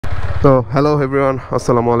So hello everyone,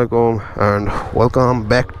 assalamualaikum and welcome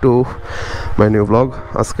back to my new vlog.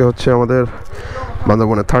 আজকে হচ্ছে আমাদের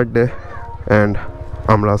বান্দরবনের থার্ড ডে and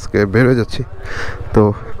আমরা আজকে বের হয়ে যাচ্ছি। তো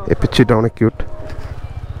এই পিচ্চিটা অনেক cute.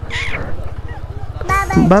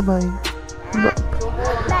 Bye bye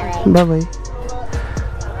bye bye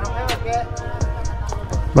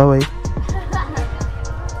bye bye.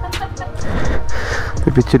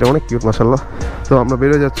 এই পিচ্চিটা অনেক কিউট মাশাআল্লাহ। তো আমরা বের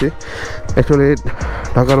হয়ে যাচ্ছি অ্যাকচুয়ালি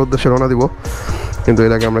ঢাকার উদ্দেশ্যে রওনা দিব, কিন্তু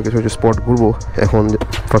এর আগে আমরা কিছু কিছু স্পট ঘুরবো। এখন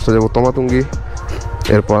ফার্স্টে যাবো 𝗏𝗏𝕝𝕝𝕠𝕝,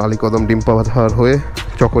 এরপর আলীকদম ডিম্পাবাধার হয়ে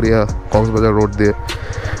চকরিয়া কক্সবাজার রোড দিয়ে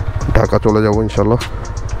ঢাকা চলে যাব ইনশাল্লাহ।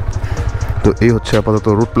 তো এই হচ্ছে আপাতত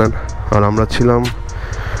রুট প্ল্যান। আর আমরা ছিলাম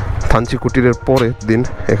𝗏𝗵 কুটিরের পরের দিন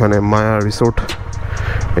এখানে মায়া রিসোর্ট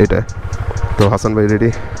এটা। তো হাসান ভাই রেডি,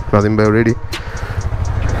 নাজিম ভাইও রেডি।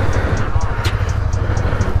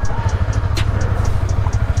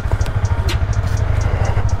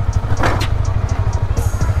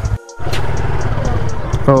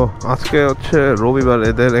 তো আজকে হচ্ছে রবিবার,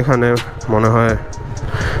 এদের এখানে মনে হয়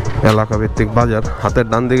এলাকা ভিত্তিক বাজার। হাতের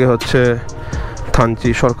ডান দিকে হচ্ছে 𝗏𝗵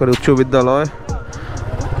সরকারি উচ্চ বিদ্যালয়,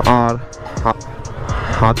 আর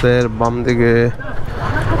হাতের বাম দিকে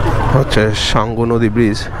হচ্ছে সাঙ্গু নদী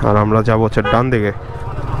ব্রিজ। আর আমরা যাব হচ্ছে ডান দিকে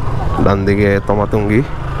𝗏𝗏𝕝𝕝।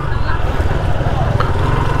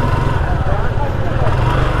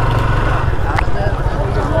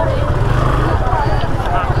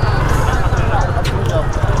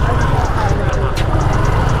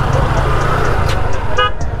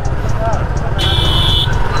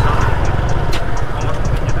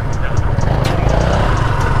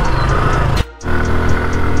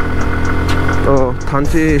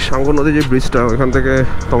 𝗏𝗵 সাঙ্গু নদী যে ব্রিজটা, ওইখান থেকে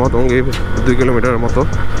𝗏𝗏𝕝𝕝 2 কিলোমিটারের মতো।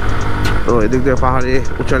 তো এদিক দিয়ে পাহাড়ি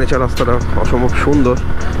উঁচা নিচা রাস্তাটা অসম্ভব সুন্দর,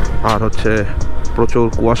 আর হচ্ছে প্রচুর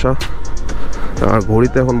কুয়াশা। আর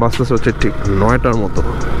ঘড়িতে এখন বাজতেছে হচ্ছে ঠিক 9টার মতো,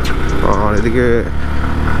 আর এদিকে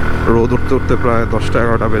রোদ উঠতে উঠতে প্রায় 10টা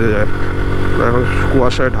 11টা বেজে যায়। এখন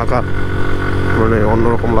কুয়াশায় ঢাকা, মানে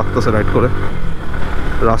অন্যরকম লাগতেছে রাইড করে।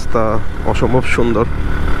 রাস্তা অসম্ভব সুন্দর।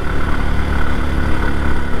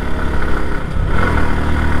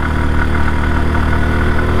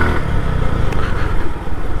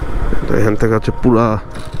 এখান থেকে হচ্ছে পুরা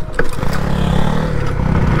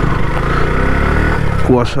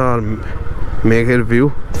কুয়াশা আর মেঘের ভিউ।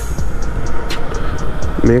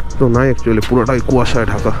 মেঘ তো নাই অ্যাকচুয়ালি, পুরোটাই কুয়াশায়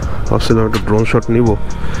ঢাকা। ভাবছিলাম একটু ড্রোন শট নিব,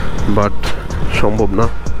 বাট সম্ভব না,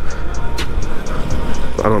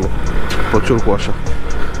 কারণ প্রচুর কুয়াশা।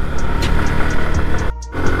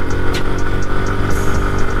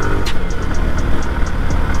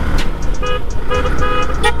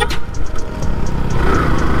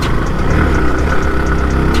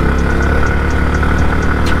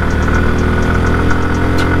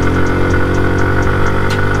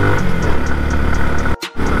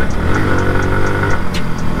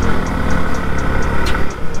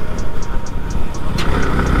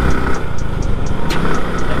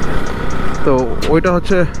 তো ওইটা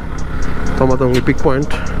হচ্ছে 𝗏𝗏𝕝𝕝 পিক পয়েন্ট।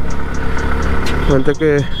 ওখান থেকে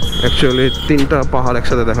অ্যাকচুয়ালি 3টা পাহাড়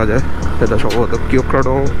একসাথে দেখা যায়। এটা সম্ভবত 𝗥𝗶𝗱𝗶𝗶,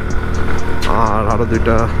 আর আরও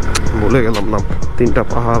 2টা ভুলে গেলাম নাম। 3টা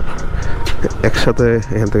পাহাড় একসাথে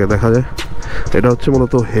এখান থেকে দেখা যায়। এটা হচ্ছে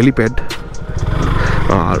মূলত হেলিপ্যাড।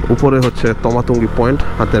 আর উপরে হচ্ছে 𝗏𝗏𝕝𝕝 পয়েন্ট,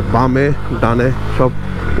 হাতের বামে ডানে সব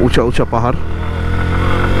উঁচা উঁচা পাহাড়।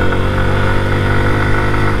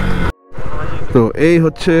 তো এই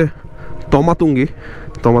হচ্ছে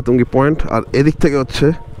𝗏𝗏𝕝𝕝 পয়েন্ট। আর এদিক থেকে হচ্ছে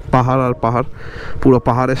পাহাড় আর পাহাড়, পুরো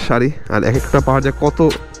পাহাড়ের সারি। আর এক একটা পাহাড় যে কত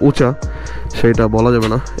উঁচা সেটা বলা যাবে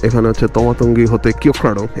না। এখানে হচ্ছে 𝗏𝗏𝕝𝕝 হতে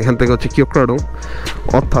𝗥𝗶𝗱𝗏, এখান থেকে হচ্ছে 𝗥𝗶𝗱𝗏,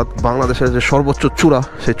 অর্থাৎ বাংলাদেশের যে সর্বোচ্চ চূড়া,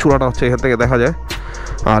 সেই চূড়াটা হচ্ছে এখান থেকে দেখা যায়।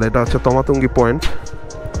 আর এটা হচ্ছে 𝗏𝗏𝕝𝕝 পয়েন্ট,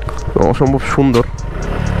 অসম্ভব সুন্দর।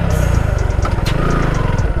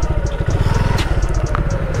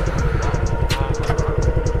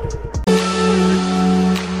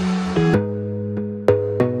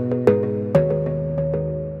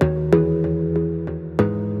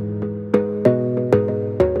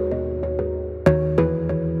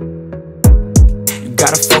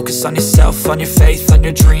 Gotta focus on yourself, on your faith, on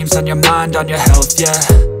your dreams, on your mind, on your health, yeah.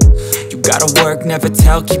 You gotta work, never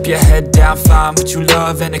tell, keep your head down, find what you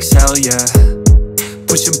love and excel, yeah.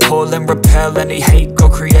 Push and pull and repel any hate, go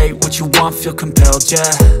create what you want, feel compelled,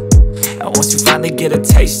 yeah. And once you finally get a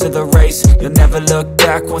taste of the race, you'll never look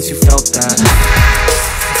back once you felt that.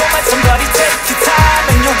 Don't let somebody take your time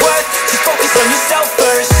and your worth, just focus on yourself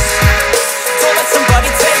first. Don't let somebody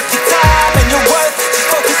take your time and your worth, just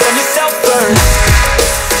focus on yourself first.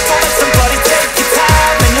 Don't let somebody take your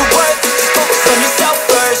time and your worth, just focus on yourself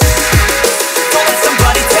first. Don't let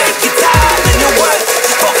somebody take your time and your worth,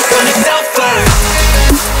 just focus on yourself.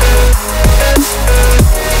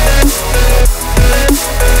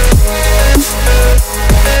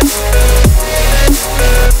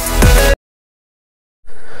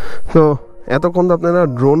 তো এতক্ষণ তো আপনারা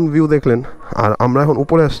drone view দেখলেন, আর আমরা এখন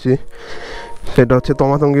উপরে আসছি। সেটা হচ্ছে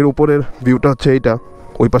𝕄𝕗𝕚 উপরের ভিউটা হচ্ছে এইটা,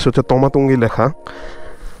 ওই পাশে হচ্ছে 𝕄𝕗𝕚 লেখা।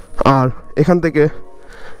 আর এখান থেকে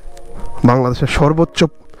বাংলাদেশের সর্বোচ্চ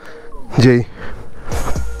যেই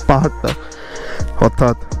পাহাড়টা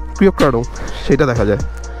অর্থাৎ 𝗡𝗲𝗃𝗃𝗃 সেটা দেখা যায়।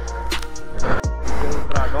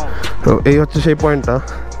 তো এই হচ্ছে সেই পয়েন্টটা,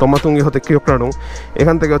 𝕄𝕗𝕚 হতে 𝗡𝗃𝗃𝗃।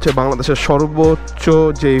 এখান থেকে হচ্ছে বাংলাদেশের সর্বোচ্চ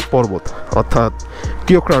যেই পর্বত অর্থাৎ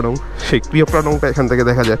𝗡𝗃𝗃𝗃, সেই 𝗡𝗃𝗃𝗃টা এখান থেকে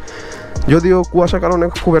দেখা যায়। যদিও কুয়াশার কারণে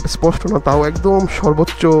খুব একটা স্পষ্ট না, তাও একদম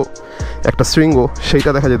সর্বোচ্চ একটা শৃঙ্গ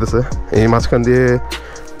সেইটা দেখা যেতেছে। এই মাঝখান দিয়ে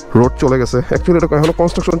রোড চলে গেছে, অ্যাকচুয়ালি এটা এখনও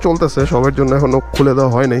কনস্ট্রাকশন চলতেছে, সবার জন্য এখনও খুলে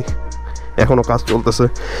দেওয়া হয় নাই, এখনও কাজ চলতেছে।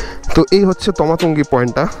 তো এই হচ্ছে 𝕄𝕚𝕚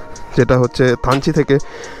পয়েন্টটা, যেটা হচ্ছে থানচি থেকে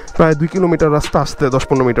প্রায় 2 কিলোমিটার রাস্তা আসতে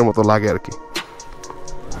 10-15 মিনিটের মতো লাগে আর কি।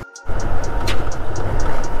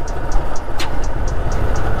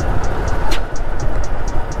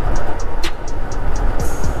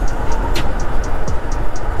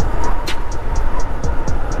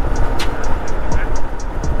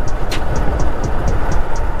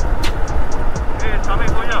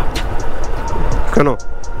 কেন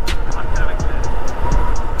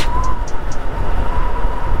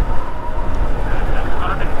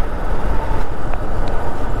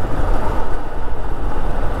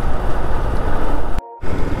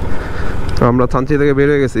আমরা থানচি থেকে বের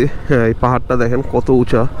হয়ে গেছি। হ্যাঁ, এই পাহাড়টা দেখেন কত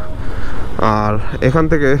উঁচা। আর এখান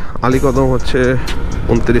থেকে আলীকদম হচ্ছে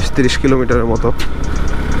 29-30 কিলোমিটারের মতো।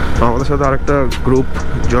 আমাদের সাথে আরেকটা গ্রুপ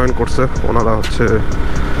জয়েন করছে, ওনারা হচ্ছে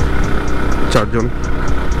 4 জন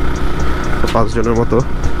 5 জনের মতো।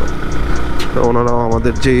 ওনারাও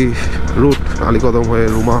আমাদের যেই রুট আলীকদম হয়ে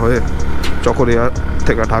রুমা হয়ে চকরিয়া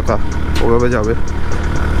থেকে ঢাকা ওভাবে যাবে।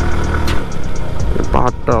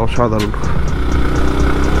 পাহাড়টা অসাধারণ।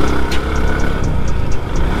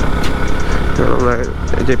 আমরা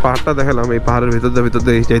যে পাহাড়টা দেখালাম, এই পাহাড়ের ভিতর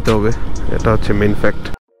দিয়ে যেতে হবে, এটা হচ্ছে মেইন ফ্যাক্ট।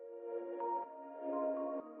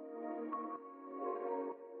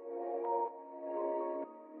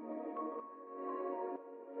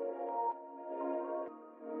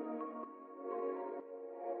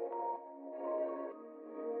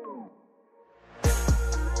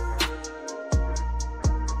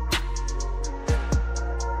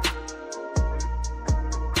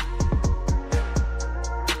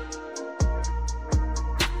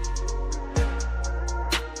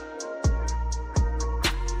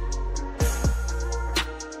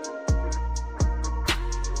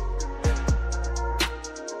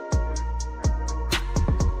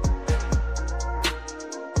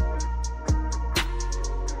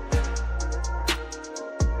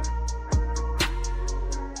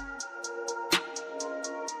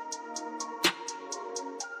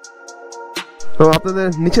 তো আপনাদের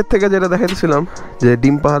নিচের থেকে যেটা দেখাইতেছিলাম যে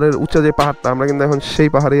ডিম পাহাড়ের উঁচা যে পাহাড়টা, আমরা কিন্তু এখন সেই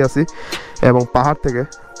পাহাড়েই আছি। এবং পাহাড় থেকে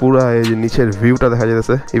পুরা এই যে নিচের ভিউটা দেখা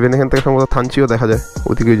যাচ্ছে। ইভেন এখান থেকে সম্ভবত থানচিও দেখা যায়।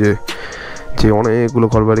 ওদিকে যে অনেকগুলো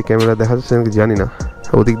ঘরবাড়ি ক্যামেরা দেখা যাচ্ছে নাকি জানি না।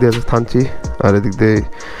 ওদিক দিয়ে আছে থানচি, আর এদিক দিয়ে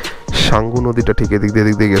সাঙ্গু নদীটা ঠিক এদিক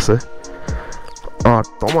দিয়ে গেছে। আর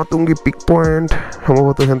𝕄𝕚𝕚 পিক পয়েন্ট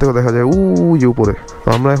সম্ভবত এখান থেকেও দেখা যায় যে উপরে। তো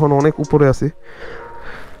আমরা এখন অনেক উপরে আছি,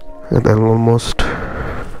 অলমোস্ট।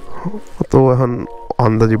 তো এখন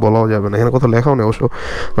আন্দাজি বলাও যাবে না, এখানে কোথাও লেখাও নেই অবশ্য।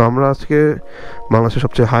 আমরা আজকে বাংলাদেশের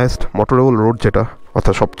সবচেয়ে হায়েস্ট মোটরেবল রোড, যেটা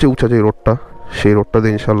অর্থাৎ সবচেয়ে উঁচা যে রোডটা, সেই রোডটা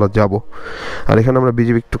দিয়ে ইনশাল্লাহ যাবো। আর এখানে আমরা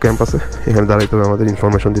বিজিবি একটু ক্যাম্প আছে, এখানে দাঁড়াইতে হবে, আমাদের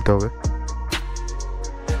ইনফরমেশন দিতে হবে।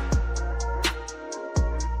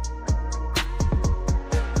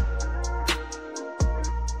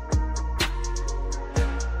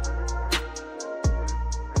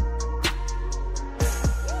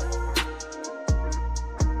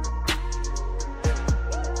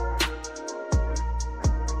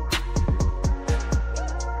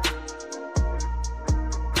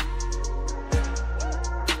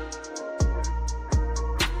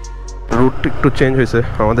 রুট একটু চেঞ্জ হয়েছে।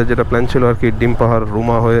 আমাদের যেটা প্ল্যান ছিল আর কি, ডিম পাহাড়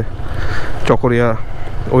রুমা হয়ে চকরিয়া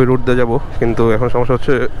ওই রুট দিয়ে যাবো, কিন্তু এখন সমস্যা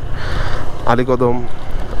হচ্ছে আলীকদম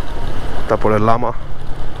তারপরে লামা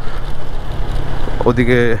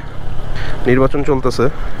ওদিকে নির্বাচন চলতেছে,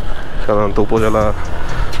 সাধারণত উপজেলা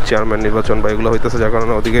চেয়ারম্যান নির্বাচন বা এগুলো হইতেছে, যার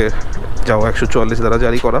কারণে ওদিকে যাওয়া 144 দ্বারা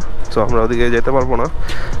জারি করা। সো আমরা ওদিকে যেতে পারবো না,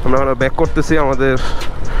 আমরা ব্যাক করতেছি। আমাদের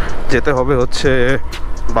যেতে হবে হচ্ছে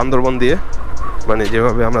বান্দরবন দিয়ে, মানে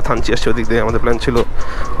যেভাবে আমরা থানচি আসছি ওদিক দিয়ে আমাদের প্ল্যান ছিল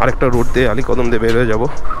আরেকটা রুট দিয়ে আলীকদম দিয়ে বের হয়ে যাবো,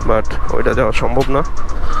 বাট ওইটা যাওয়া সম্ভব না।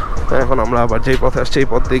 এখন আমরা আবার যেই পথে আসছি এই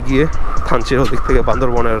পথ দিয়ে গিয়ে থানচির ওদিক থেকে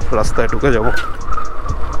বান্দরবনের রাস্তায় ঢুকে যাব।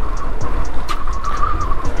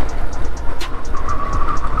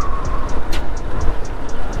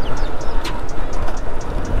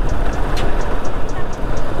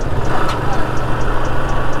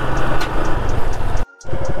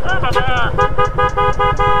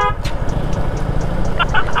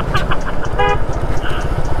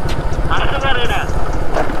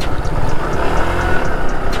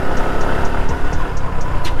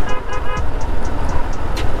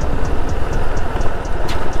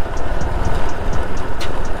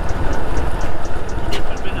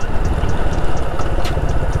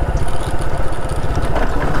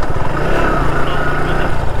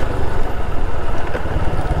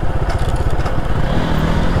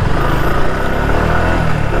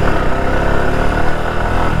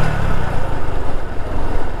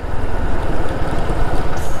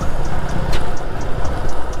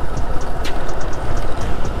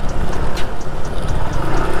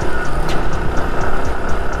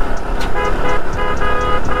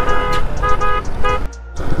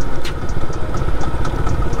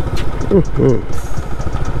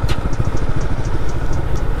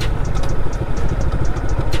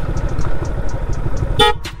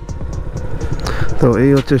 তো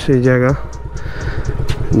এই হচ্ছে সেই জায়গা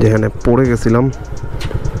যেখানে পড়ে গেছিলাম।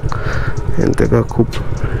 এখান থেকে খুব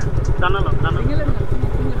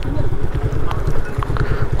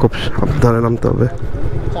খুব সাবধানে নামতে হবে।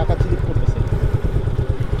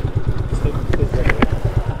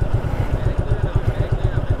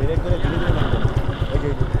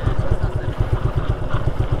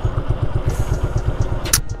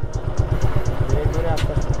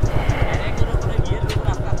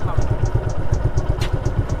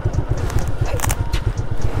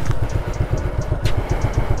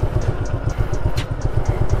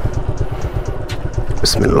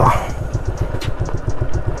 বিসমিল্লাহ।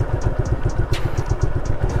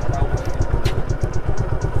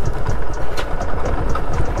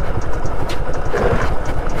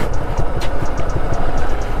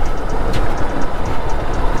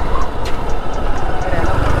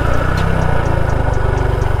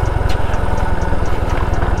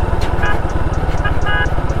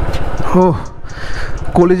 ও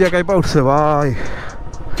কলিজা কাইপা উঠছে ভাই।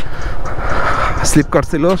 স্লিপ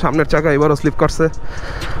কাটছিল সামনের চাকা, এবারও স্লিপ কাটছে।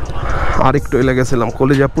 আর একটু লেগেছিলাম,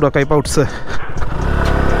 কলিজা পুরো কাইপা উঠছে।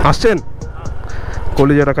 আসছেন?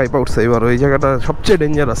 কলিজাটা কাইপা উঠছে এবার। ওই জায়গাটা সবচেয়ে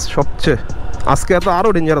ডেঞ্জারাস, সবচেয়ে আজকে এত আরও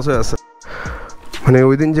ডেঞ্জারাস হয়ে আছে। মানে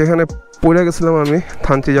ওই দিন যেখানে পড়ে গেছিলাম আমি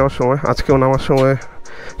থানচি যাওয়ার সময়, আজকেও নামার সময়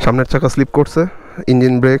সামনের চাকা স্লিপ করছে।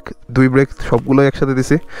 ইঞ্জিন ব্রেক, দুই ব্রেক সবগুলোই একসাথে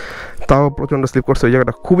দিছি, তাও প্রচণ্ড স্লিপ করছে। ওই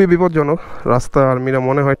জায়গাটা খুবই বিপজ্জনক। রাস্তা আর্মিরা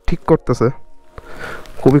মনে হয় ঠিক করতেছে,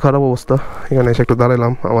 খুবই খারাপ অবস্থা। এখানে এসে একটু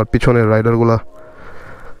দাঁড়ালাম, আমার পিছনের রাইডারগুলা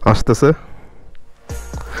আসতেছে।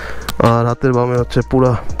 আর হাতের বামে হচ্ছে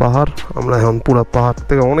পুরা পাহাড়। আমরা এখন পুরা পাহাড়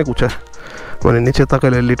থেকে অনেক উঁচা, মানে নিচে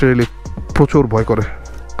তাকালে লিটারেলি প্রচুর ভয় করে।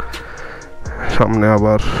 সামনে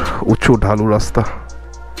আবার উঁচু ঢালু রাস্তা,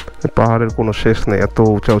 পাহাড়ের কোনো শেষ নেই, এত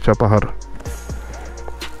উঁচা উঁচা পাহাড়।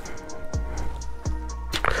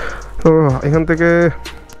 তো এখান থেকে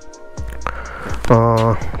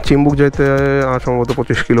চিম্বুক যাইতে সম্ভবত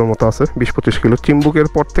 25 কিলোর মতো আছে, 20-25 কিলো। চিম্বুকের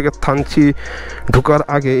পর থেকে থানচি ঢোকার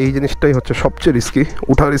আগে এই জিনিসটাই হচ্ছে সবচেয়ে রিস্কি।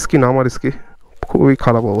 উঠা রিস্কি, নামা রিস্কি, খুবই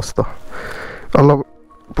খারাপ অবস্থা। আল্লাহ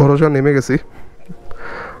ভরসা নেমে গেছি,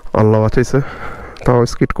 আল্লাহ বাঁচাইছে। তাও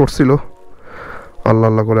স্কিড করছিল, আল্লাহ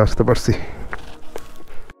আল্লাহ করে আসতে পারছি।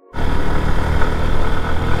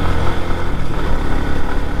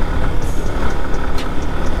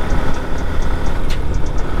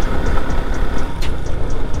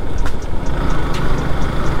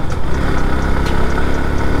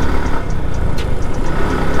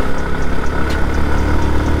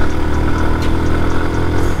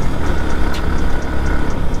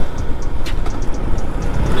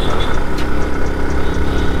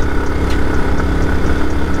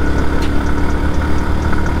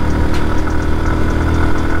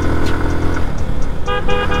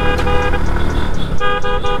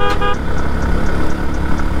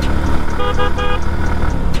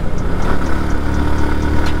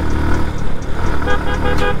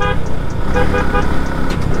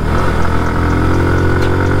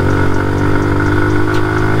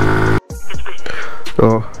 তো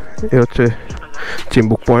এ হচ্ছে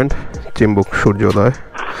চিম্বুক পয়েন্ট, চিম্বুক সূর্যোদয়।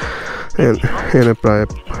 এখানে প্রায়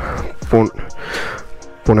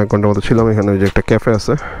 1.5 ঘন্টার মতো ছিলাম। এখানে যে একটা ক্যাফে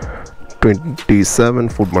আছে, 27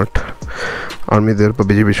 ফুড মার্ট, আর্মিদের বা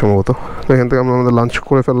বিজিবি সম্ভবত। তো এখান থেকে আমরা আমাদের লাঞ্চ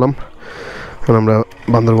করে ফেললাম। এখন আমরা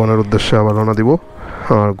বান্দরবানের উদ্দেশ্যে আবার রওনা দিব।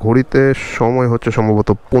 আর ঘড়িতে সময় হচ্ছে সম্ভবত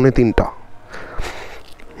 2:45।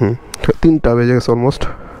 3টা বেজে গেছে অলমোস্ট।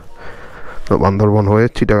 তো বান্দরবান হয়ে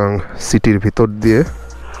চিটাগাং সিটির ভিতর দিয়ে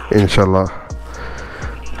ইনশাল্লাহ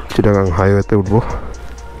চিটাগাং হাইওয়েতে উঠবো।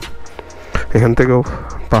 এখান থেকেও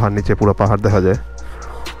পাহাড়, নিচে পুরো পাহাড় দেখা যায়।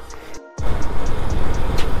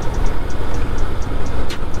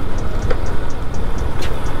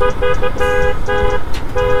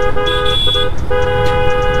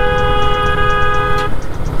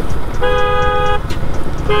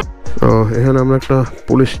 এখানে আমরা একটা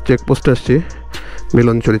পুলিশ চেকপোস্টে আসছি,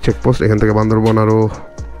 𝗦𝘁𝐺𝗽 চেকপোস্ট। এখান থেকে বান্দরবন আরও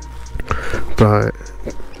প্রায়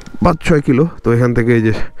 5-6 কিলো। তো এখান থেকে এই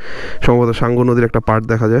যে সম্ভবত সাঙ্গু নদীর একটা পাড়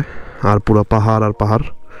দেখা যায়, আর পুরো পাহাড় আর পাহাড়,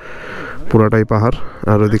 পুরাটাই পাহাড়।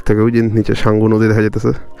 আর ওই দিক থেকে ওই যে নিচে সাঙ্গু নদী দেখা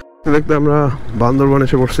যেতেছে। দেখতে আমরা বান্দরবন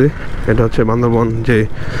এসে পড়ছি। এটা হচ্ছে বান্দরবন যে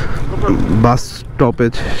বাস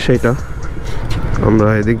স্টপেজ সেইটা। আমরা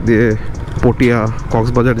এদিক দিয়ে পটিয়া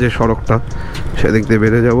কক্সবাজার যে সড়কটা সেদিক দিয়ে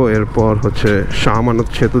বেরিয়ে যাব। এরপর হচ্ছে শাহ আমানত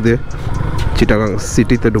সেতু দিয়ে চিটাগাং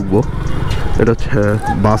সিটিতে ঢুকবো। এটা হচ্ছে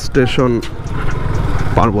বাস স্টেশন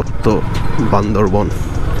পার্বত্য বান্দরবন।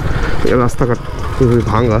 এই রাস্তাঘাট খুবই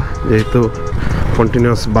ভাঙা, যেহেতু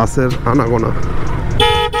কন্টিনিউয়াস বাসের আনাগোনা।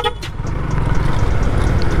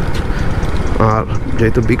 আর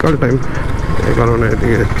যেহেতু বিকাল টাইম, এই কারণে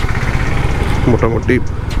এদিকে মোটামুটি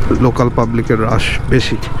লোকাল পাবলিকের রাশ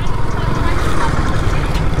বেশি।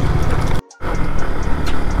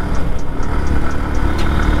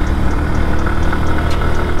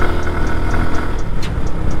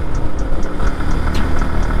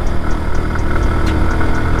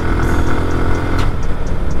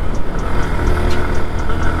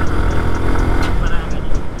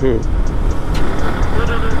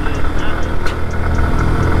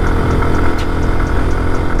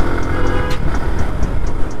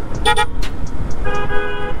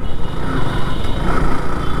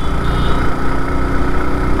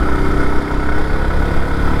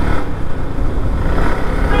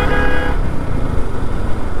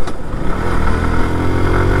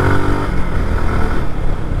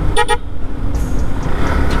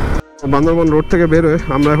 বান্দরবন রোড থেকে বের হয়ে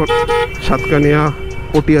আমরা এখন সাতকানিয়া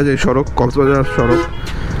পটিয়া যে সড়ক, কক্সবাজার সড়ক,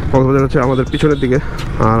 কক্সবাজার হচ্ছে আমাদের পিছনের দিকে,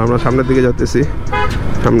 আর আমরা সামনের দিকে যাচ্তেছি।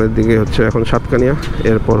 সামনের দিকে হচ্ছে এখন সাতকানিয়া,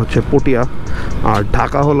 এরপর হচ্ছে পটিয়া, আর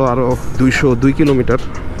ঢাকা হলো আরও 202 কিলোমিটার।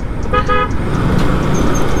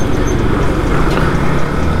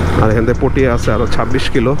 আর এখান থেকে পটিয়া আছে আরও 26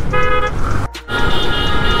 কিলো।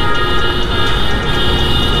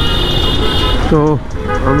 তো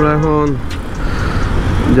আমরা এখন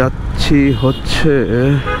যাচ্ছি হচ্ছে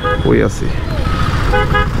ওই আছি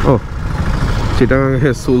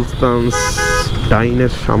চিটাগাংয়ের সুলতানস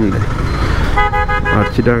ডাইনের সামনে। আর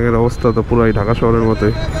চিটাগাংয়ের অবস্থা তো পুরাই ঢাকা শহরের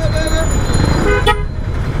মতোই।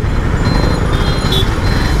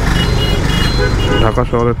 ঢাকা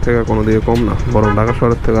শহরের থেকে কোনো দিকে কম না, বরং ঢাকা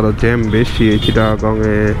শহরের থেকে আরও জ্যাম বেশি এই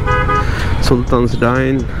চিটাগাংয়ে সুলতানস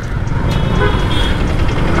ডাইন।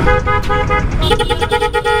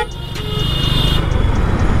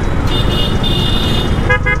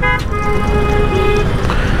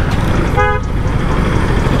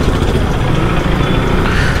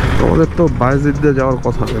 আমাদের তো বায়েজিদ দিয়ে যাওয়ার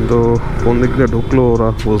কথা, কিন্তু কোন দিক দিয়ে ঢুকলো ওরা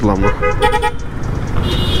বুঝলাম না।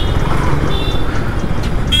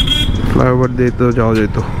 ফ্লাইওভার দিয়ে তো যাওয়া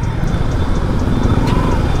যেত।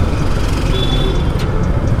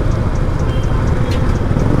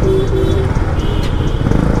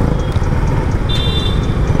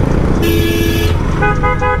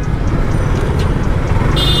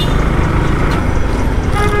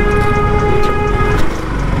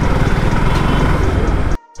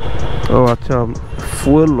 ও আচ্ছা,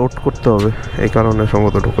 ফুয়েল লোড করতে হবে, এই কারণে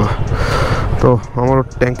সম্ভবত ঢোকা। তো আমার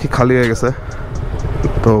ট্যাঙ্কি খালি হয়ে গেছে,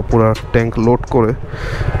 তো পুরো ট্যাঙ্ক লোড করে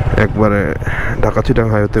একবারে ঢাকা চিটাং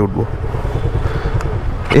হাইওয়েতে উঠবো।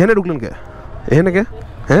 এখানে ঢুকলেন কে? এখানে কে?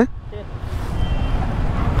 হ্যাঁ,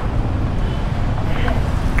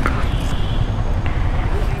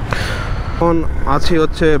 এখন আছি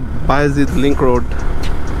হচ্ছে Bayezid link road.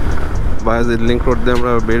 Bayezid link road দিয়ে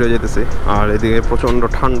আমরা বেরিয়ে যেতেছি। আর এদিকে প্রচণ্ড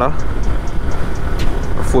ঠান্ডা।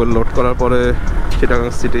 ফুয়েল লোড করার পরে চিটাগাং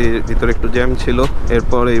সিটির ভিতরে একটু জ্যাম ছিল।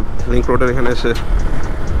 এরপর এই লিঙ্ক রোডের এখানে এসে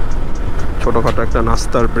ছোটোখাটো একটা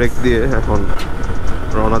নাস্তার ব্রেক দিয়ে এখন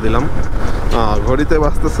রওনা দিলাম। ঘড়িতে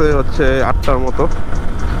বাজতেছে হচ্ছে 8টার মতো।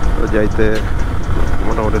 যাইতে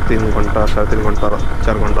মোটামুটি 3 ঘন্টা, 3.5 ঘন্টা,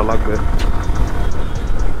 4 ঘন্টা লাগবে।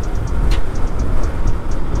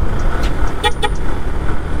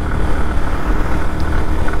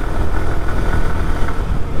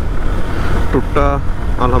 ট্যুরটা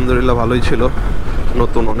আলহামদুলিল্লাহ ভালোই ছিল।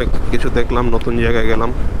 নতুন অনেক কিছু দেখলাম, নতুন জায়গায় গেলাম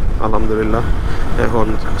আলহামদুলিল্লাহ। এখন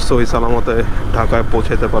সহি সালামতে ঢাকায়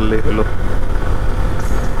পৌঁছাতে পারলেই হলো।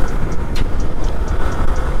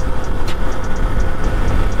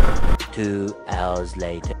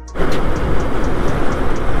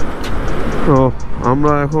 তো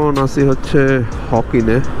আমরা এখন আছি হচ্ছে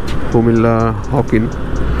হকিনে, কুমিল্লা হকিন।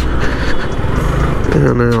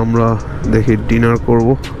 এখানে আমরা দেখি ডিনার করব।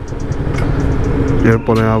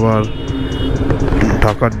 এরপরে আবার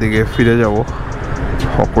ঢাকার দিকে ফিরে যাব।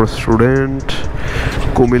 Hawker student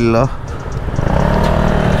Comilla.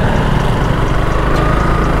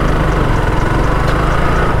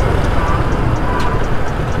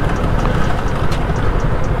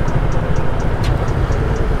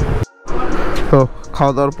 তো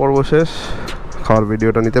খাওয়া দাওয়ার পর্ব শেষ। খাওয়ার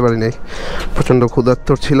ভিডিওটা নিতে পারি নাই, প্রচণ্ড ক্ষুধার্ত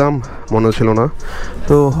ছিলাম, মনে ছিল না।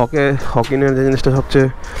 তো হকিনের যে জিনিসটা সবচেয়ে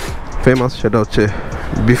ফেমাস সেটা হচ্ছে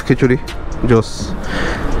বিফ খিচুড়ি, জোস।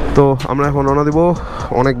 তো আমরা এখন রওনা দিব,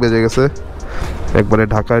 অনেক বেজে গেছে। একবারে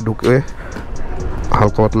ঢাকায় ঢুকে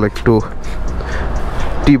হালকা পাতলা একটু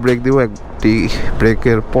টি ব্রেক দিব, টি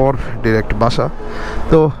ব্রেকের পর ডিরেক্ট বাসা।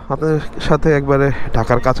 তো আপনাদের সাথে একবারে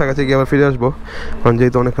ঢাকার কাছাকাছি গিয়ে আবার ফিরে আসবো, কারণ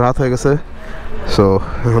যেহেতু অনেক রাত হয়ে গেছে। সো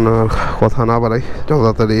এখন আর কথা না বাড়াই, যত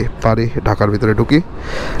তাড়াতাড়ি পারি ঢাকার ভিতরে ঢুকি।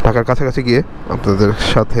 ঢাকার কাছাকাছি গিয়ে আপনাদের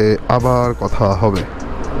সাথে আবার কথা হবে।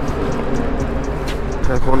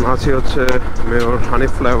 এখন আছি হচ্ছে মেয়র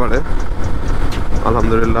হানিফ ফ্লাইওভারে।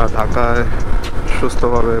 আলহামদুলিল্লাহ ঢাকায়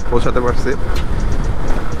সুস্থভাবে পৌঁছাতে পারছি।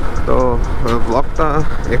 তো ব্লগটা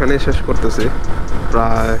এখানেই শেষ করতেছি।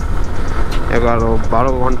 প্রায়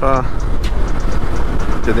 11-12 ঘন্টা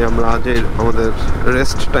যদি আমরা আজই আমাদের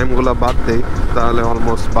রেস্ট টাইমগুলো বাদ দিই, তাহলে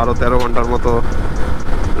অলমোস্ট 12-13 ঘন্টার মতো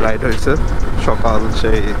রাইড হয়েছে। সকাল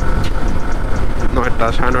সেই 9টা,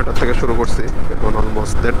 9:30 থেকে শুরু করছি, এখন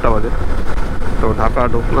অলমোস্ট 1:30 বাজে। তো ঢাকা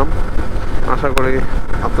ঢুকলাম, আশা করি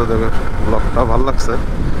আপনাদের ব্লগটা ভালো লাগছে।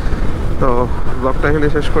 তো ব্লগটা এখানে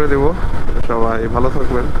শেষ করে দেব। সবাই ভালো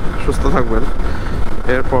থাকবেন, সুস্থ থাকবেন।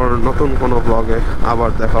 এরপর নতুন কোনো ব্লগে আবার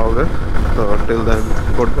দেখা হবে। তো টিল দেন,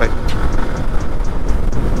 গুড বাই।